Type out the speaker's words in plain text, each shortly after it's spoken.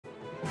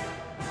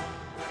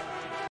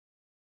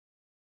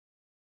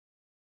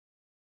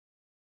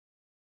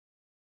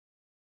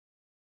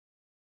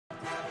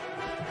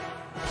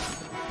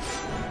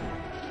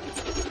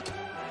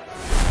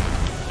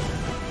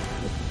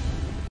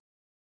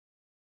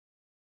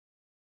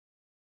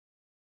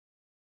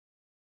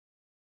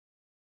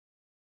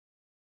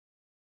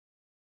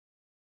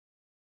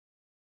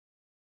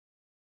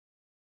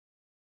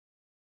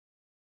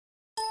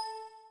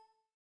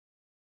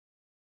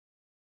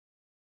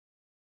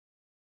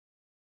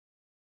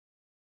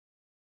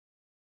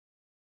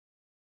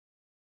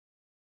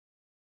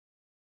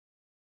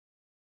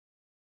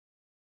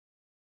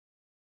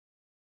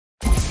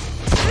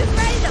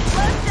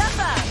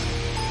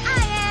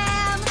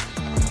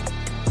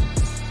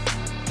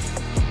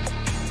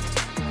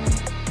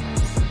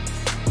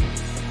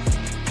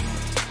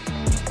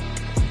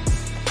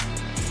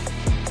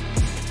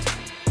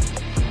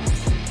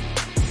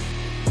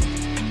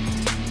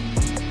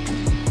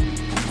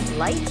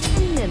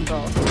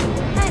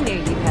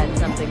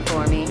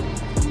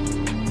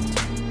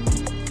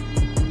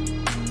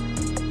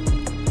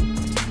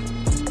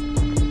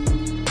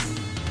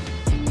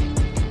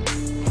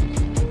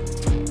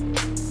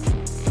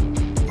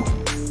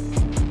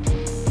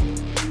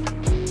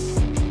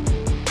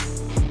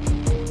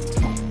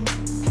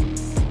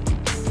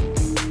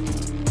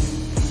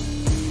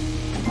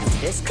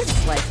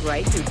Slice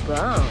right through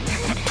bone.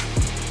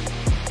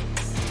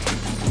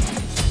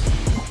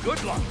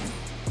 Good luck.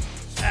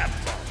 Have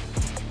fun.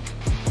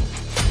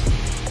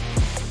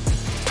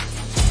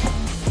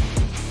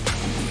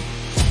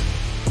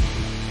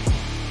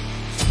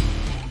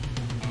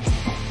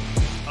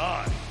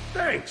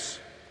 Thanks.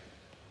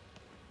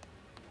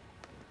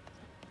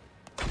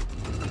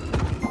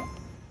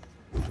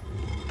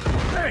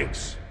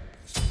 Thanks.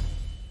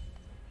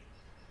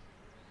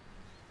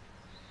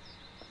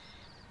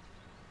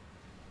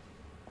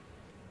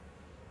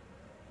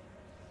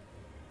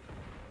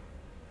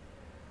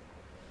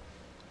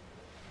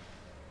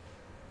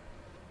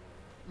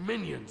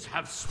 Minions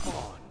have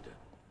spawned.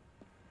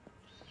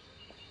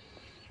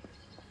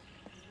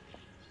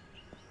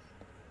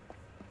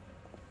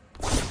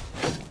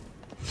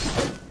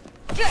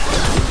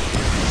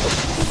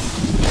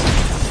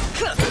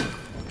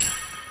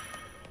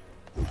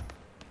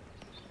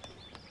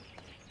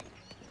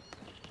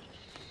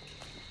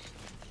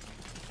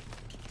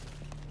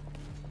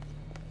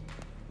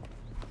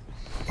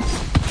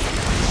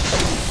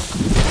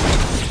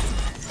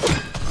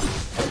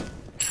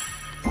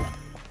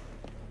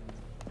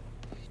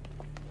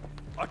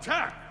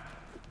 Attack!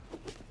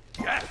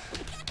 Yes!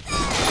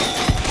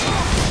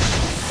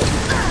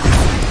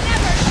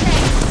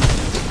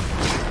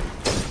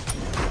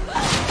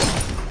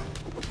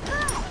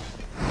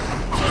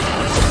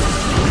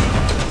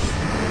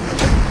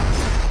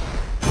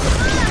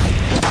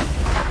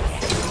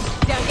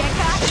 Don't get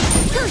caught!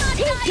 First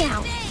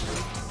takedown!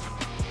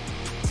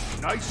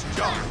 Nice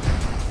job!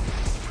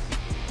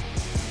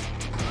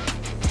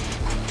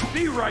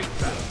 Be right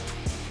back!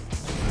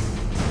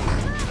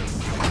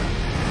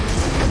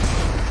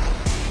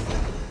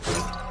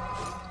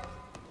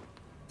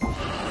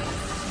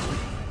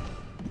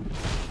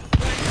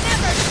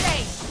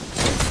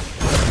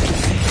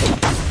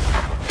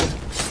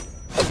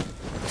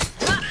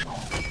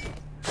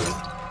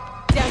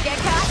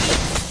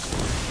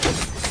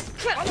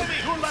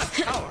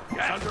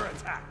 Under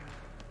attack.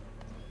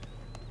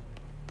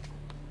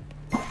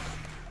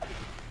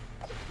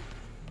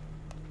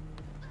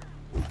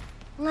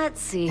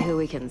 Let's see who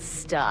we can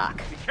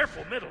stalk. Be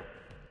careful, middle.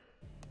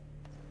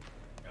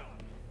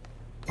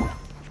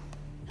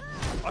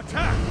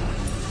 Attack!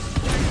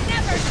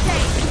 Never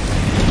safe!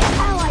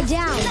 Ally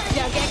down!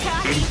 Don't get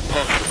caught!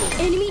 Impossible.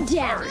 Enemy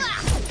down!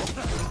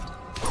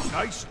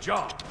 Nice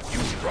job. You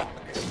rock.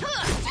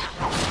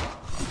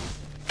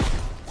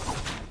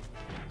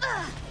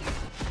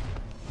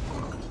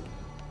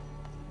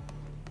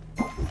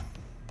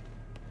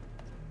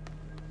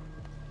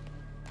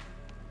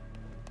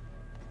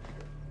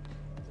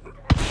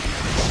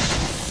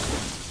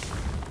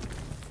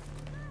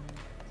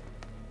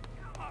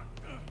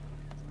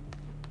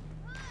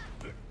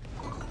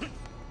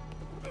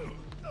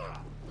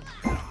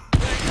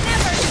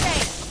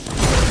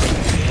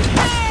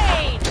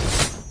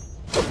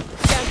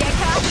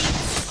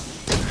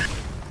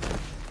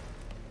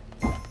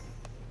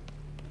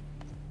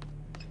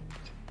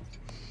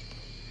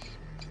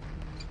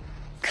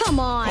 Come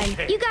on,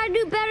 okay. You gotta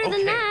do better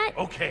than that.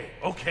 Okay.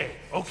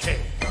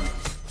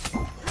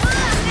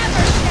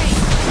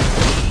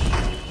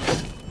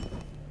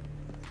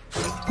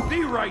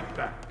 Be right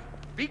back.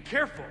 Be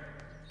careful.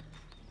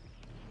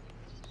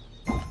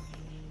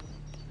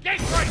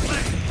 Get right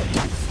leg.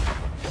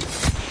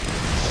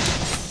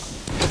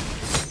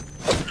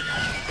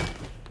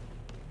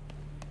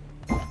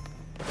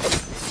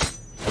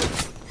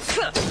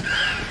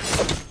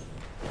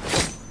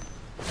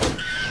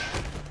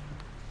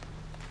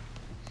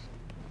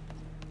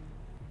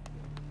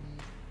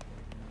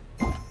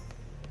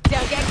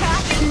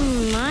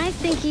 I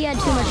think he had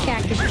too much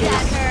cactus juice.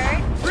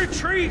 That hurt.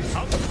 Retreat!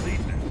 I'll leave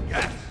it.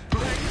 Yes.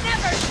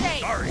 Never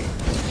safe. Sorry.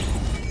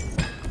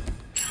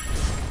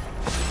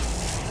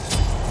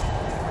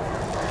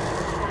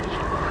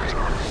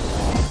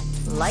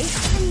 Light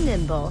and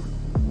nimble.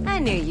 I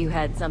knew you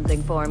had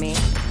something for me.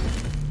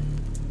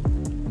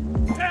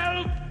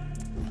 Help!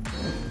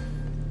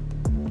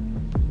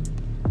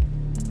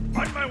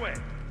 On my way.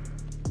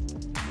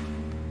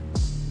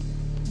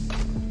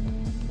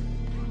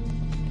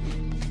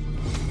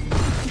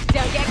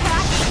 Don't get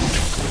caught.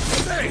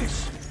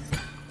 Thanks.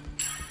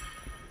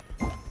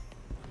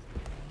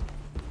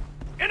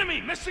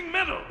 Enemy missing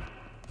middle.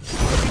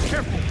 Be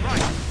careful,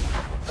 right.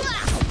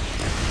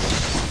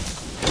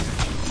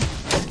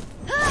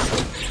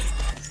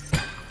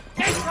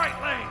 Get right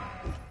lane.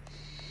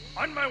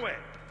 On my way.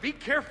 Be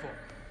careful.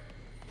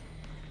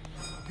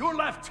 Your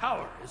left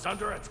tower is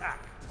under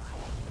attack.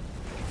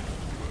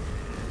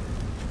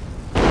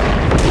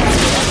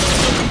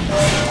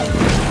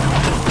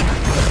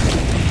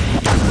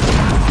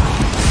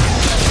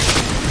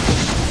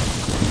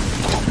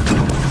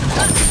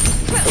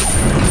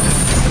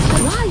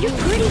 Wow, you're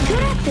pretty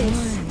good at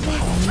this.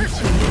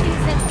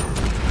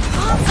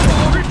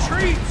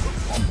 Retreat!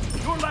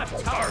 Your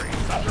left tower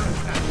is under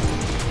attack.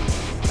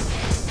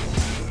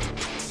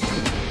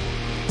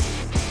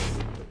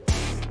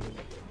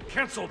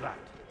 Cancel that.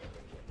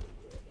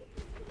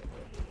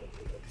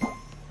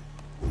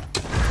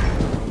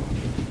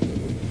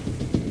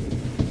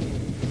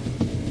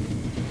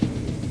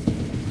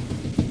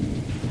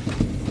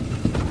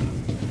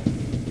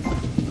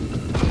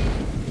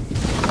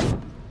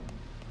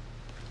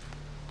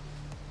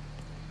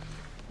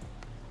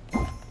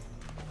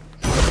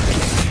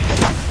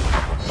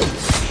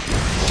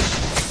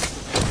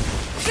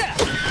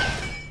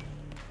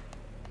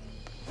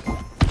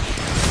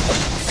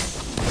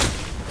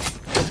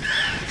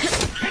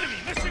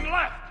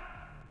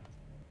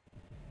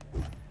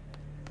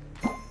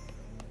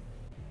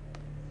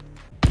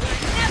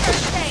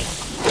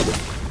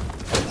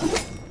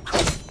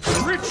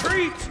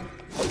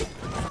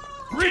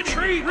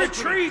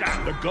 Retreat!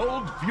 The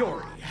Gold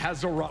Fury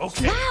has arrived.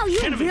 Okay. Wow,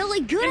 you're Enemy.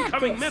 really good at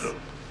Incoming this. middle.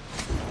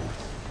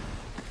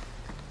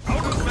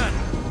 Out of mana.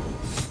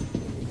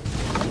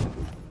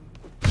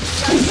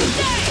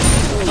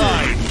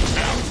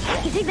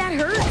 You think that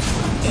hurt?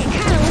 It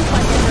kind of looked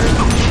like it hurt.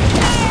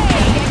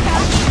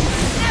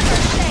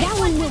 That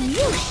one went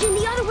whoosh and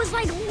the other was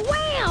like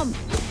wham!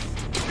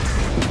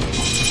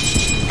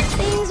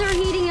 Things are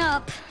heating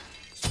up.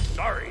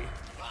 Sorry.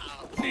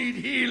 Need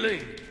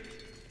healing.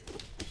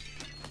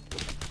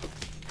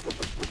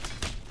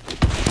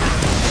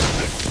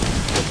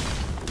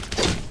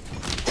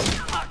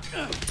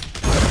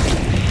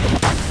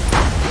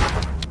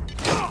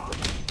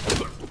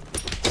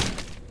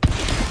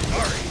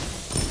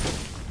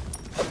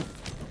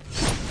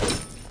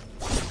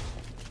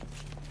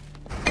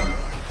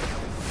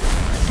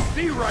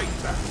 Be right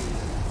back.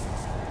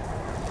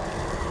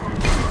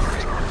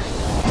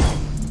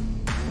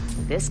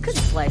 This could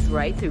slice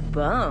right through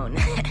bone.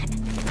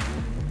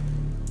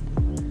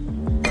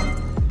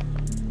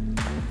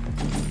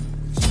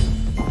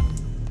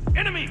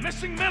 Enemy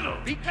missing middle.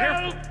 Be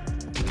careful.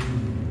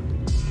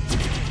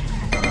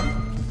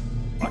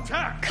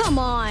 Attack. Come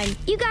on,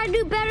 you gotta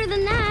do better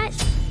than that.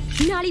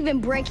 Not even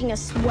breaking a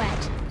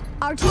sweat.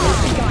 Our team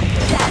is gone.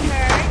 That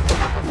hurt.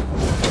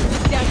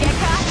 Don't get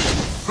caught.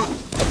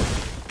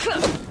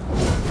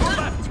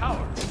 Left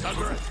tower is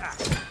under attack.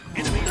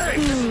 Enemy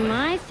base.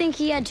 I think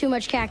he had too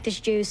much cactus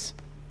juice.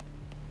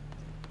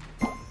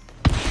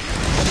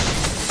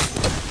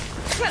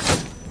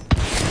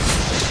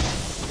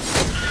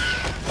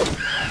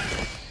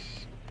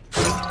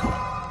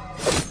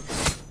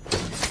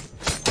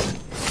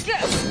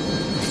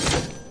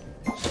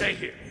 Stay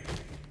here.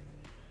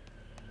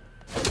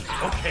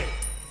 Okay.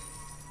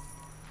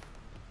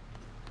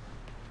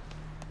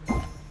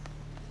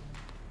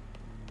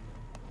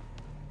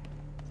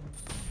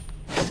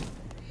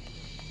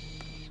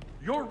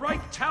 Your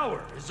right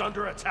tower is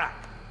under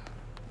attack.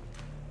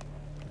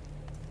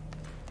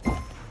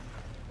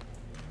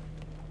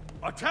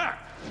 Attack!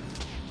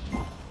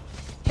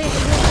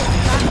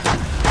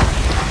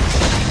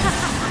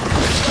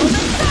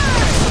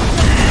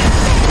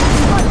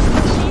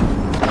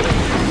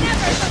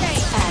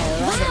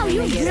 Wow,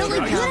 you're really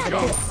good at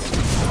this.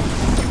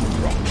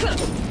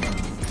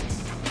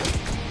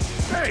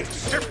 Hey,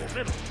 careful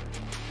middle.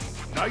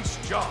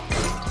 Nice job.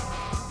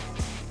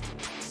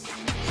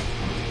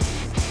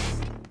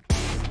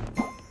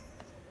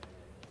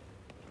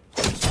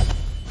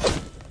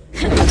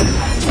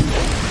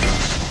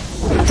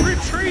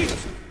 Retreat!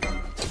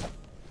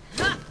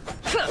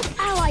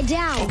 Ally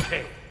down.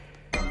 Okay.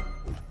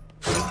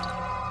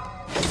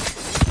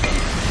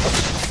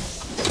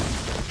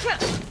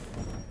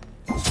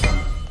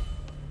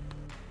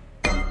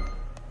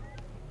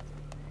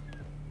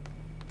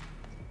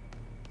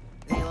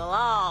 They will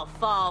all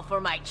fall for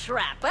my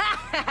trap.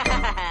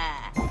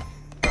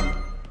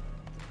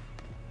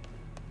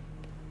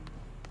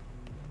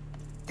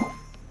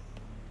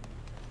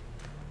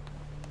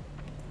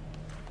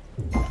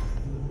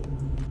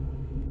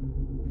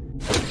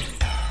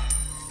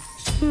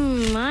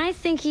 I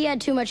think he had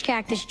too much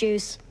cactus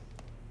juice.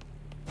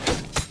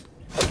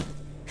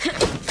 Your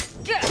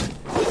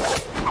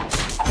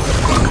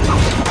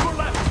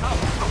left tower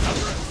is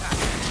under attack.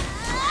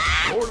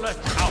 Your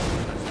left tower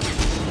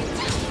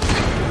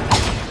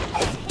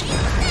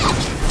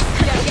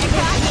Don't get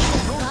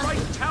caught. Your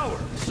right tower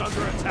is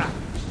under attack.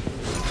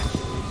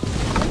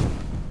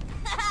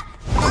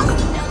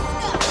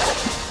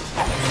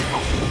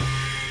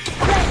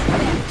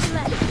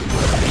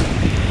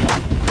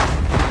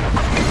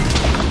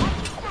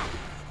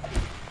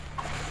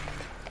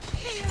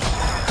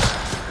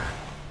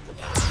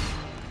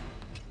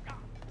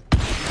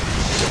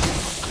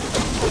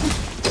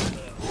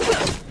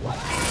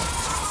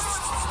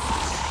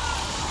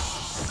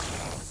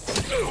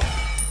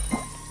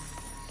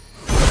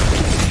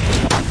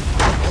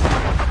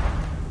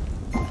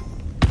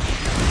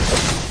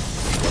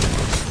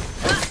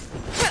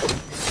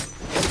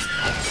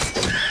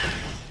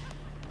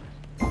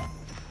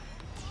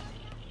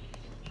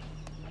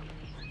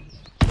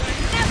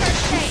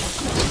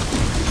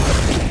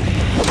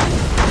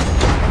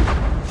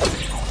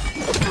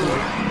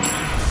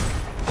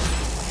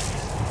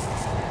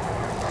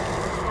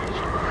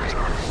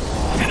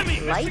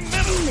 Light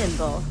and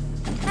nimble.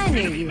 I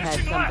knew you had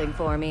something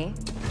for me.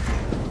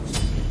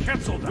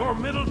 Cancelled. Your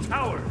middle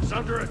tower is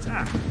under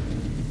attack.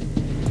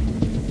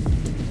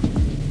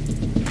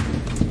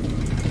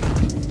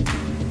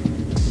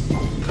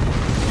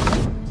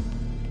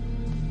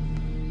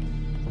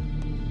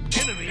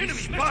 Enemy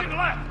missing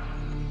left.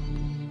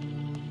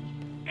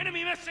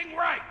 Enemy missing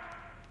right.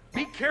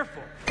 Be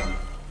careful.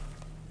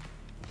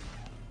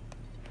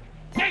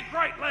 Take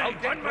right lane.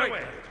 On my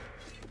way.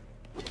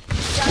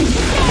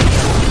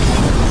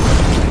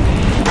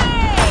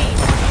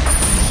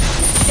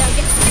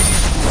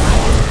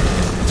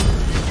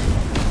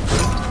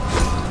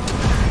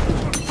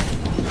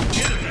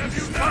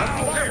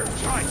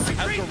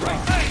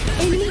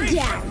 Enemy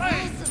down.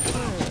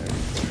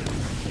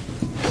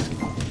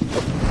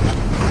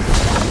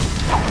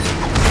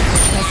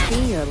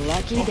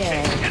 lucky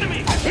day.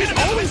 There's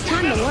always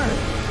time to learn.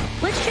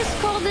 Let's just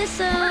call this,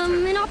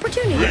 an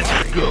opportunity.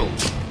 Let's go.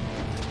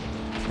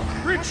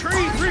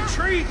 Retreat,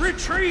 retreat,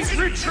 retreat,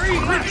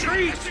 retreat,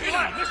 retreat! Missing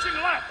left, missing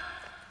left!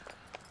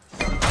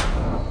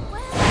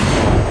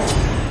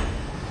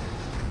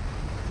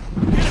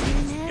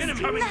 Enemy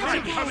coming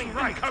right, coming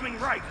right, coming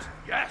right!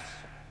 Yes!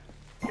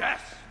 Yes,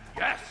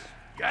 yes,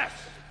 yes,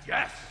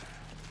 yes!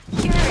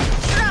 You're in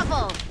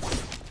trouble!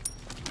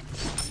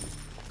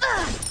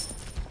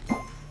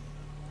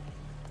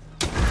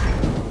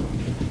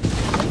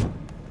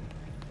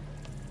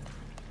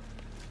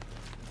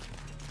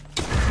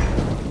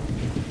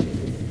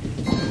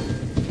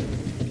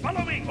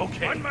 Follow me!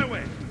 Okay. On my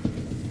way.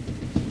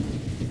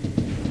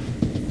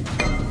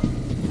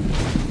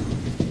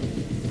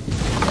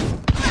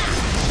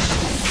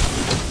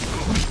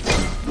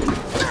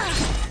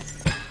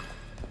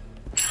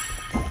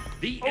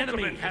 The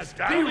enemy has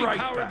down. fully Right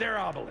powered back. their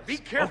obelisk. Be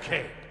careful.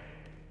 Okay.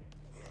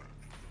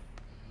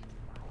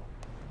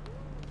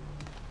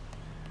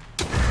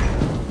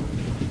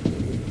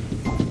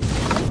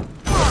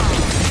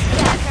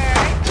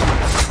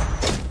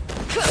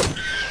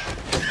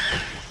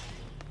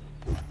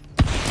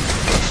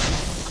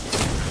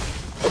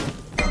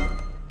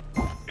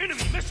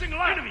 Enemy missing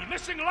left! Enemy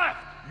missing left!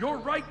 Your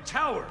right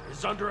tower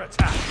is under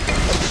attack.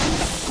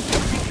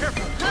 Be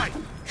careful, right!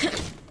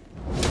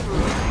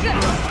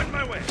 On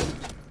my way.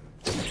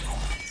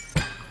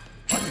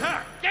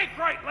 Attack! Take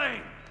right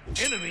lane!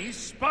 Enemies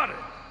spotted!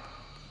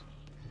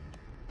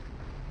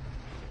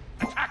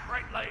 Attack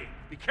right lane!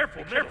 Be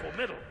careful, careful,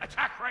 middle!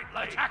 Attack right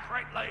lane! Attack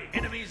right lane!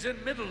 Enemies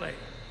in middle lane.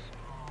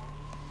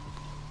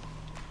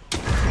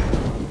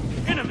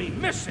 Enemy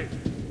missing!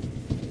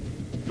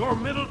 Your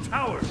middle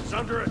tower is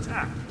under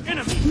attack!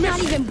 Enemy Not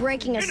missing! even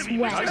breaking a Enemy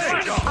sweat.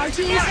 missing! Our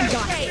team's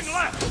got Missing this.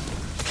 left!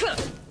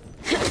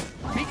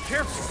 Be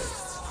careful!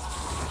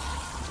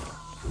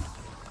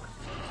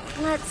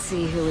 Let's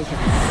see who we can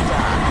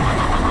stop.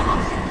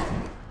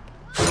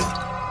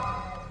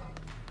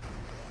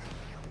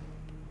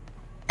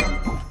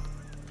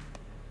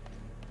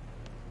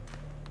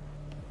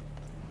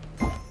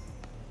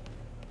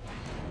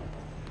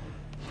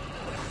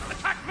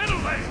 Attack middle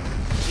lane!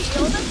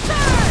 Feel the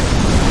surge!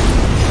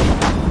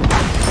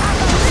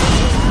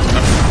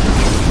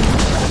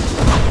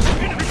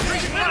 Enemy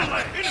missing middle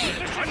lane! Enemy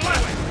missing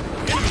left!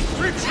 Enemy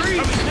retreat!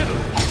 Coming middle!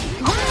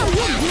 Wow,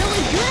 you're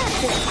really good at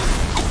this.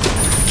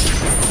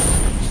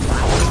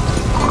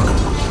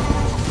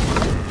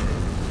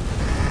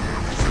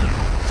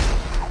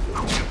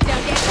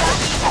 Don't get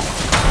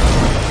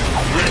cocky.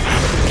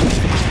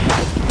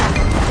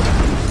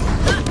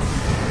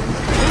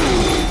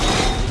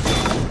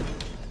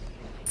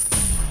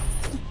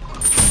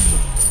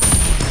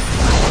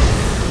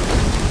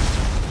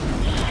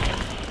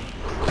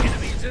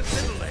 Enemies in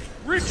middle lane!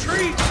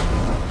 Retreat!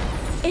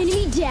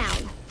 Enemy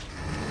down.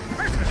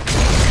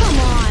 Come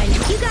on,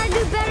 you gotta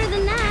do better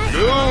than that.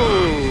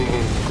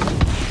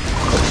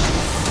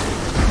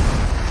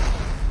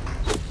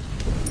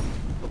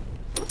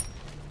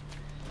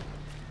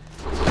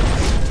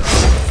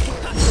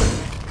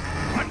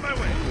 On my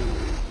way!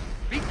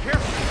 Be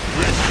careful!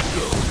 Let's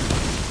go.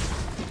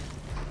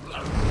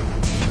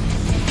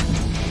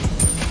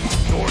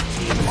 Your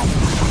team has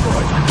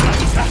destroyed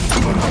the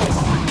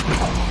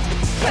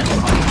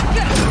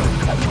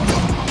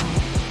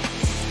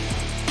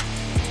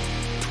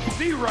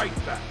Be right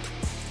back!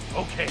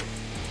 Okay.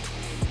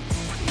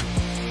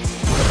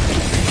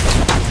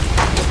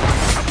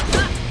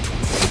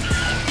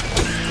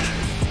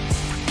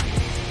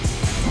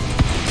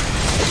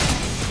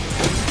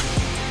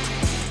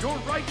 Your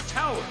right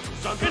tower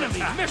is under Enemy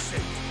attack.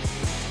 missing!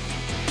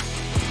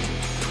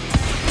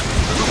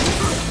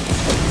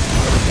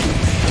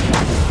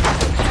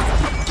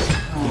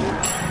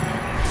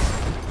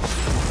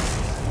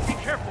 Be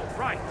careful,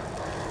 right!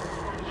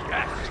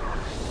 Yes!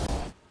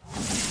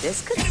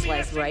 This could Enemy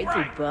slice missing right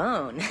right. through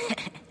bone.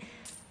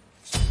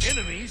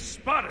 Enemies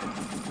spotted!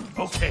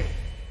 Okay.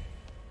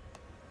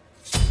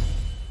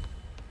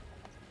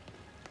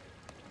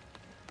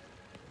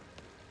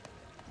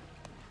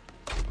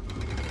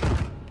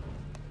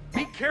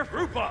 Be careful!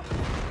 Group up!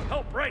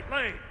 Help right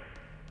lane!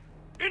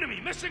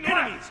 Enemy missing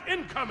enemies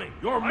incoming!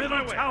 Your On middle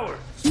my way. tower!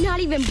 Not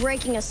even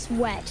breaking a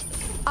sweat.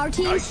 Our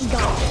team's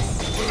got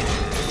this.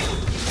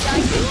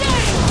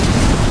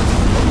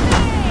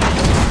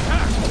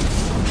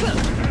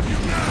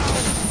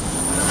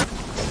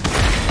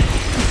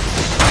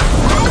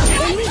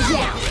 Enemy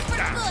down.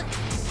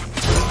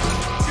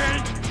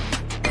 Gang!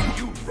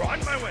 You run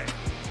my way!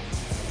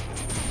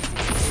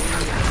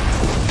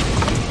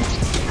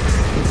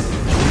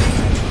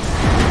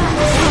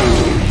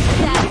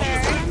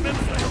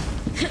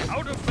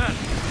 Out of battle!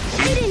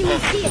 I didn't even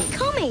see it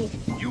coming.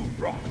 You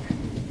rock!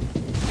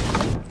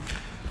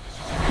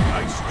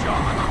 Nice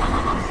job!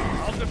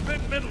 I'll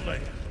defend middle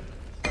lane.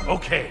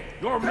 Okay,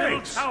 your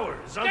middle tower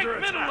is under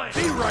attack.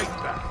 Be right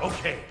back.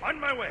 Okay, on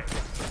my way.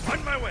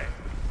 On my way.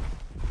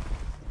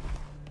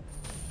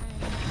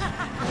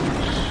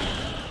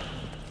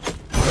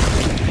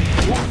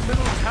 Your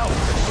middle tower is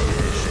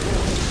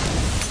destroyed.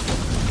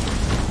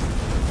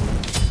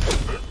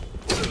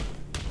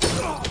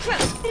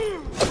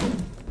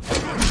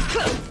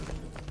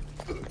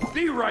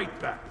 right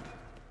back.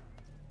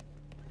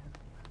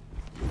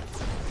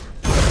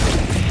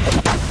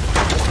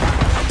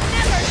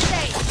 Never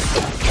safe.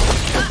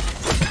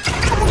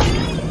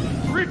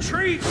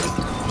 Retreat!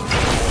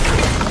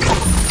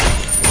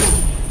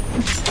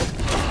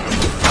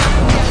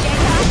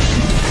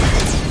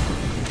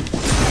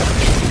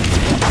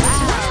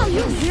 Wow,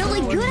 you're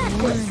really good at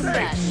this.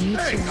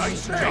 Hey,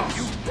 nice job.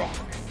 You rock.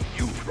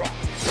 You rock.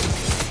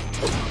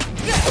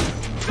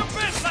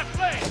 Defend left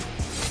lane.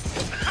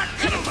 Attack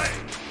middle lane.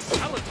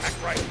 I'll attack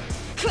right.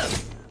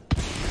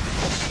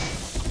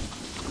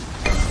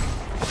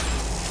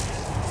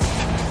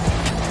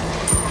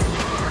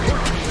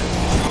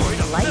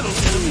 Light and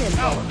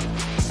nimble.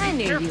 I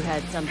knew you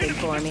had something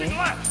for me.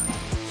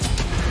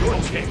 Your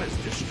team has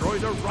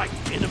destroyed a right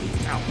enemy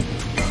tower.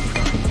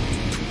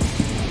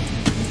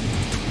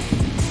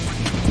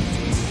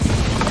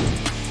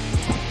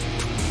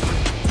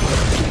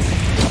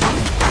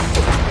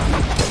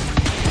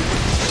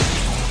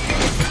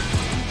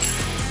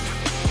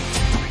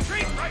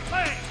 Retreat right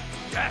lane.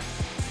 Yes.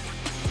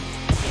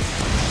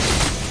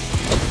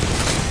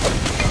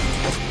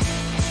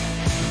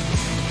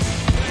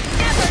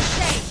 Never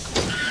safe.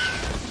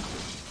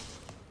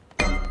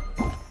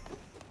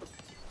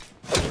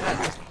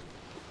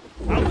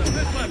 I'll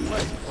defend left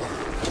lane.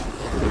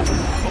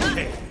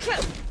 Okay.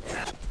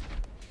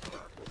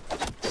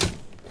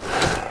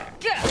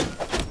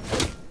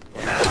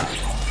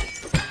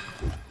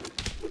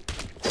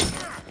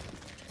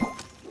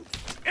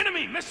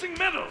 Enemy missing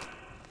middle.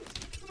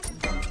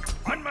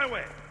 On my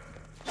way.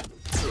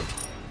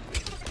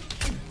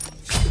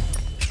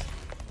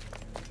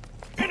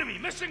 Enemy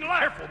missing left.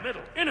 Careful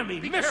middle. Enemy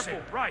missing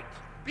right.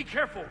 Be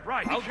careful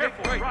right. Be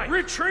careful right.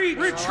 Retreat.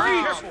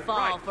 Retreat. I'll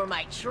fall for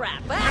my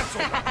trap.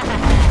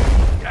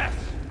 Yes.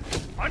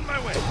 On my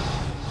way.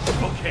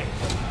 Okay.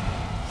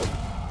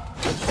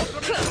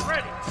 Ultimate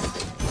ready.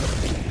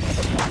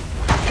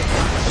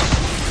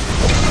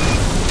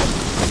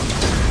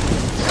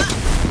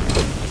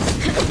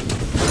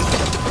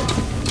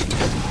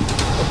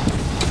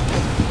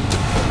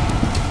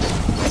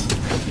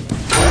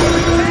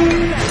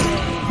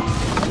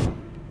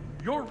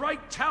 Your right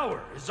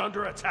tower is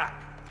under attack.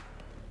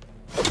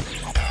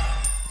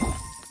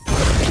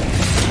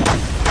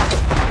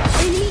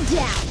 Enemy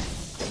down.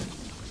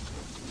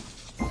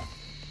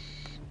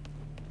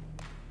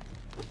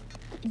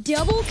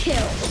 Double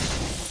kill.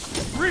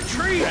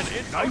 Retreat!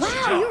 Nice Wow,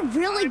 job. you're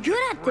really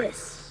good at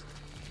this.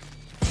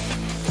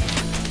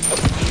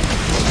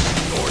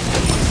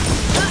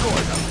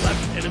 Destroy the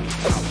left enemy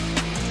tower.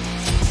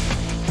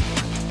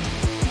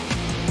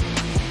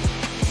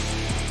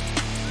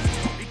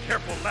 Be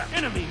careful left.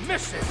 Enemy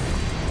missing.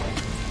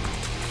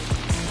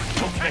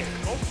 Okay,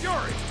 go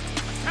Fury.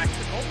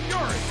 Tactical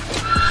Fury.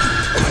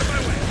 On my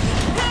way.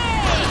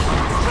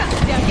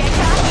 Don't get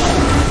cocky.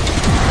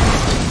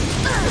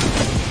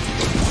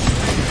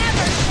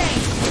 Never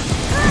safe.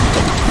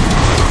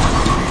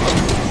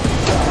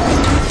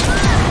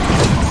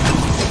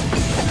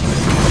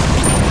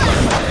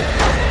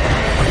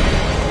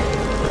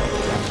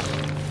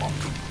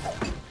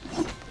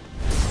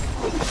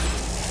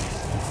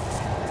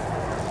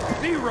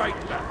 Be right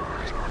back.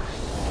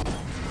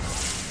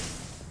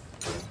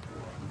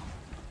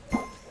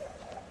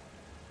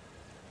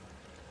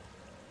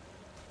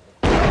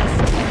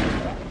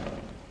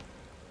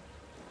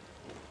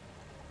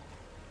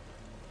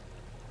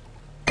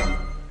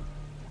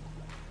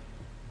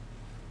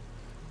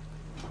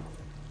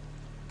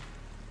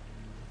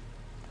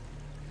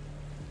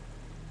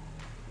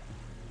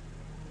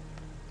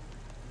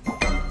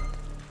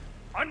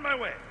 On my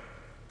way.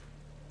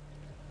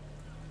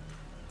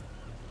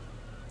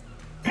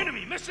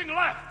 Enemy missing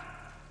left.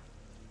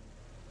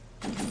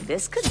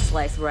 This could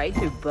slice right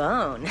through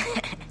bone.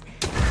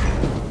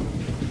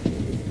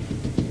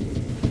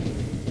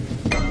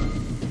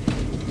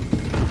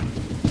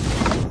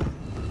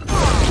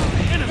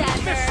 Enemy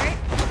That missing.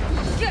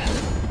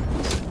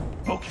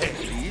 hurt. Okay,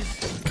 please.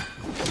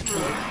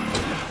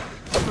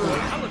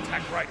 I'll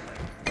attack right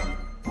lane.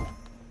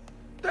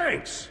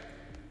 Thanks.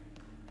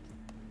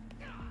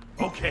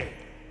 Okay.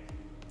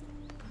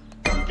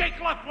 Take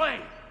left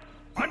lane.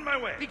 On my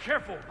way. Be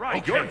careful,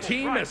 right. Okay. Your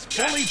team has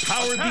fully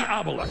powered the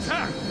obelisk.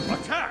 Attack!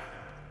 Attack!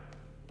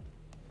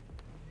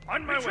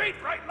 On my way.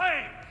 Right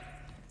lane.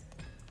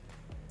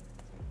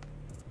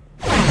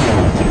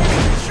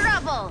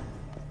 Trouble.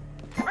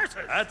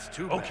 Curses. That's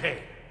too bad.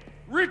 Okay.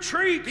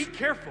 Retreat. Be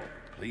careful,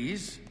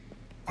 please.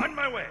 On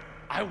my way.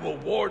 I will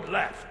ward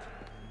left.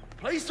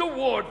 Place a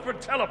ward for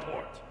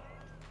teleport.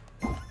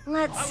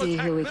 Let's I'll see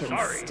attack who we middle. can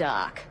Sorry.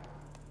 stalk.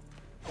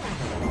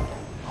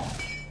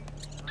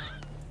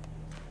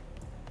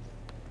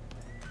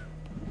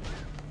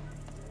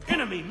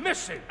 Enemy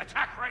missing.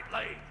 Attack right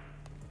lane.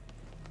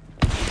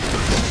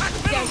 Attack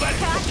middle Don't get lane.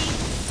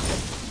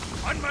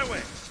 cocky. On my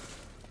way.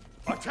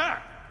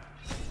 Attack.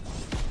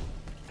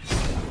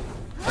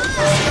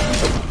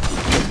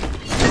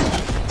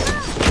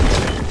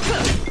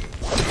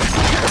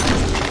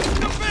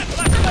 Defend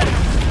left lane.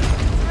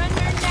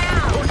 Surrender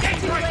now. Take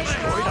Too right late lane.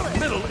 for all Destroy of the it.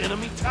 middle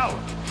enemy tower.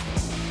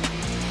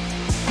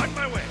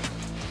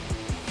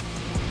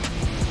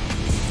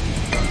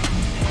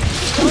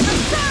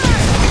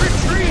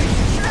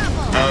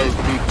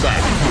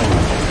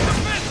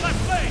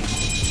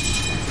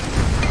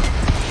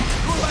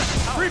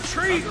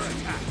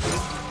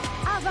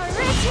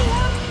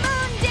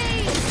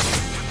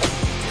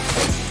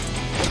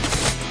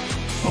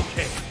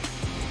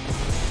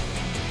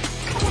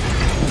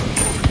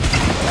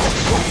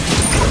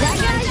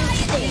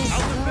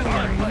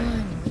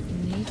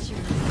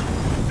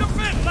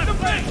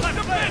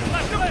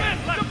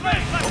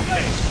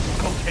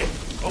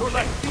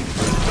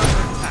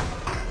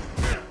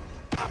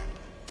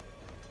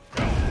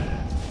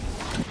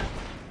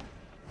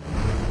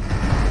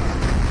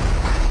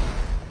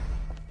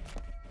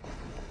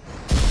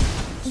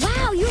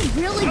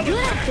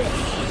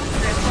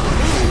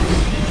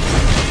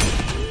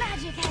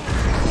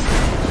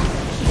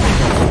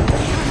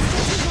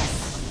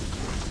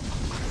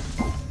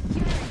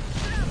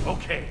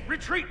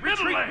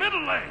 Retreat,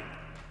 middle lane!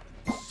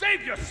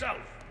 Save yourself!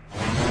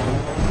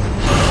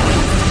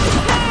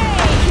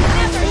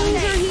 Things are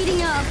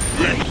heating up.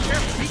 Be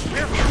careful!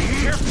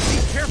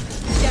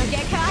 Don't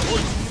get caught. Your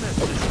team has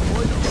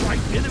destroyed the right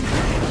enemy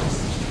base.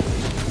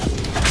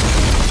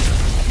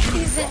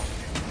 Is it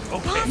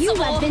Okay, You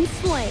have been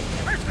slain.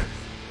 perfect!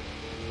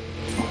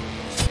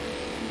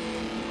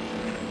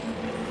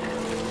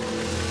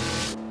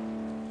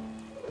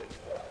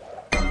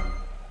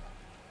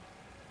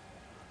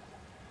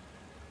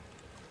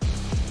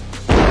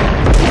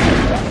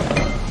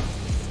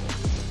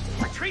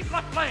 Retreat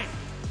left lane!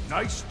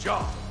 Nice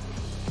job!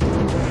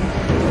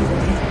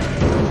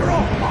 You're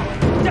all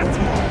mine! Death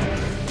ball!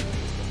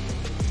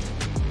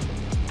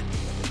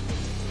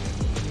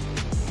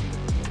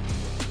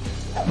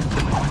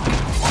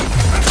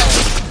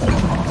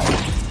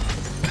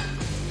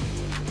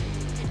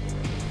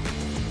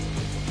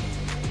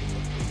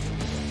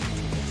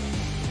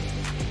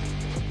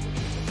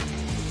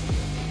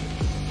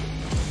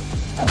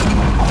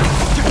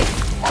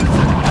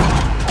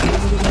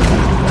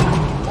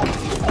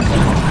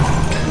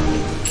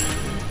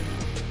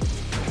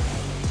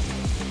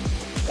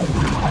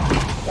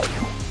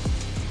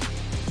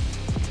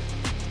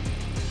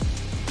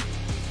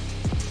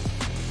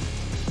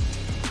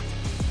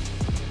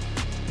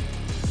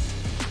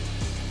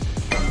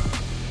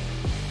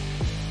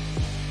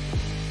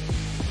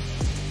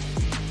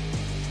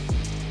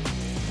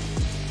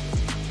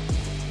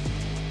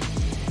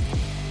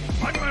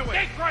 On my way!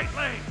 Take right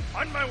lane!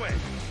 On my way!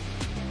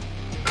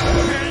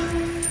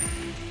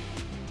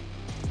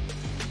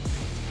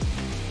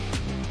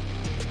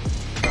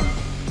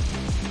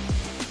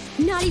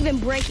 Not even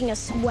breaking a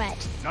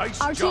sweat.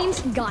 Nice Our job.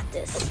 team's got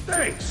this.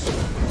 Thanks!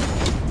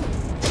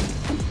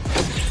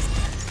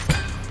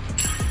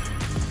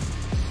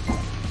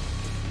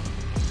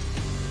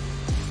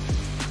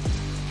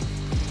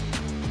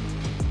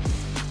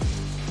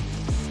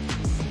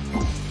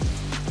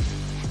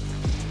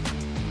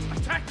 A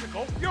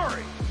tactical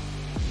fury!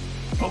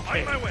 Okay.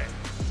 On my way!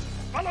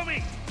 Follow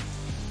me!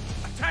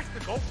 A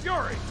tactical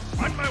fury!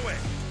 On my way!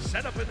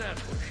 Set up an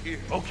ambush here.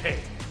 Okay.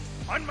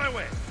 On my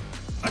way!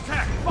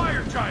 Attack!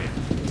 Fire giant!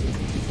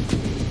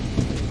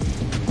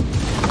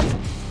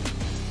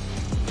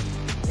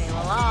 They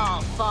will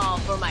all fall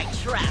for my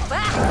trap.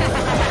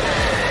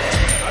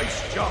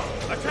 Nice job!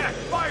 Attack!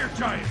 Fire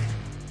giant!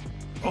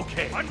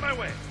 Okay. On my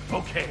way!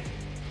 Okay.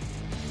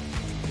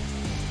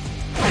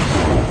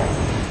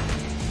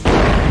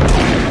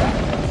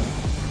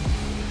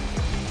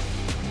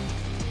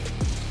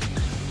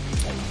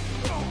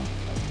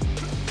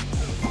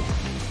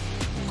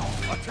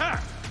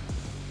 Attack!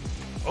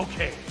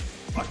 Okay.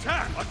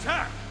 Attack!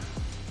 Attack!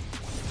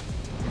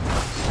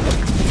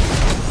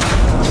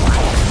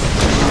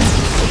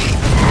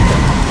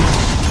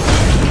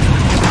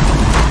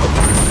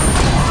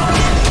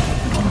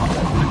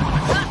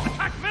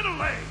 Attack middle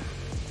lane!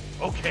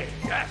 Okay,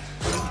 yes.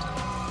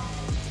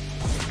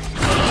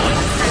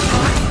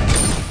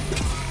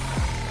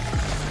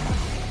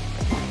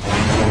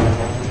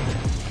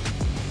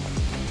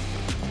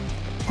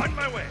 On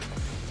my way.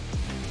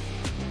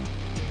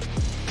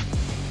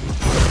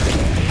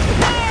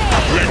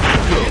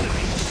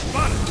 Enemy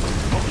spotted.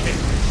 Okay.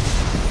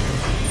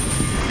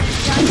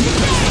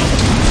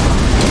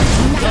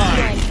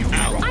 Nice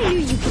one. I knew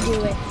you could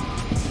do it.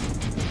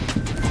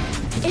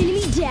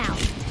 Enemy down.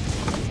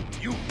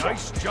 You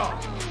nice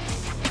job.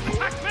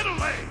 Attack middle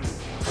lane.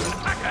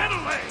 Attack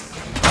middle lane.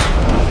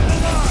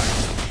 Alive.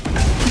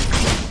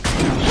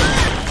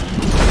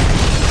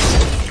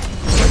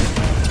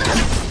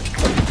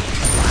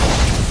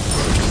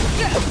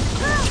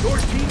 Your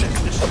team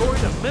has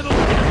destroyed a middle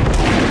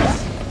enemy.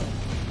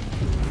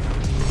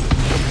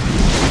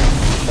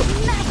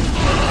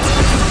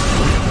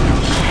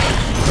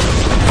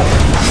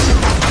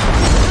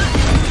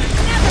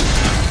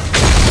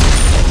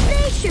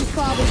 They should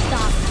probably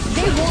stop.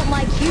 They won't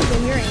like you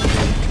when you're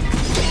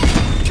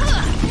angry.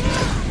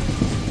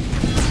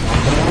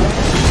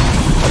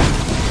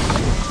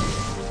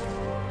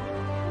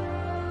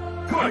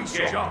 Nice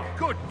job.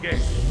 Good game.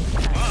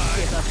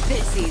 Give up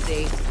this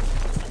easy.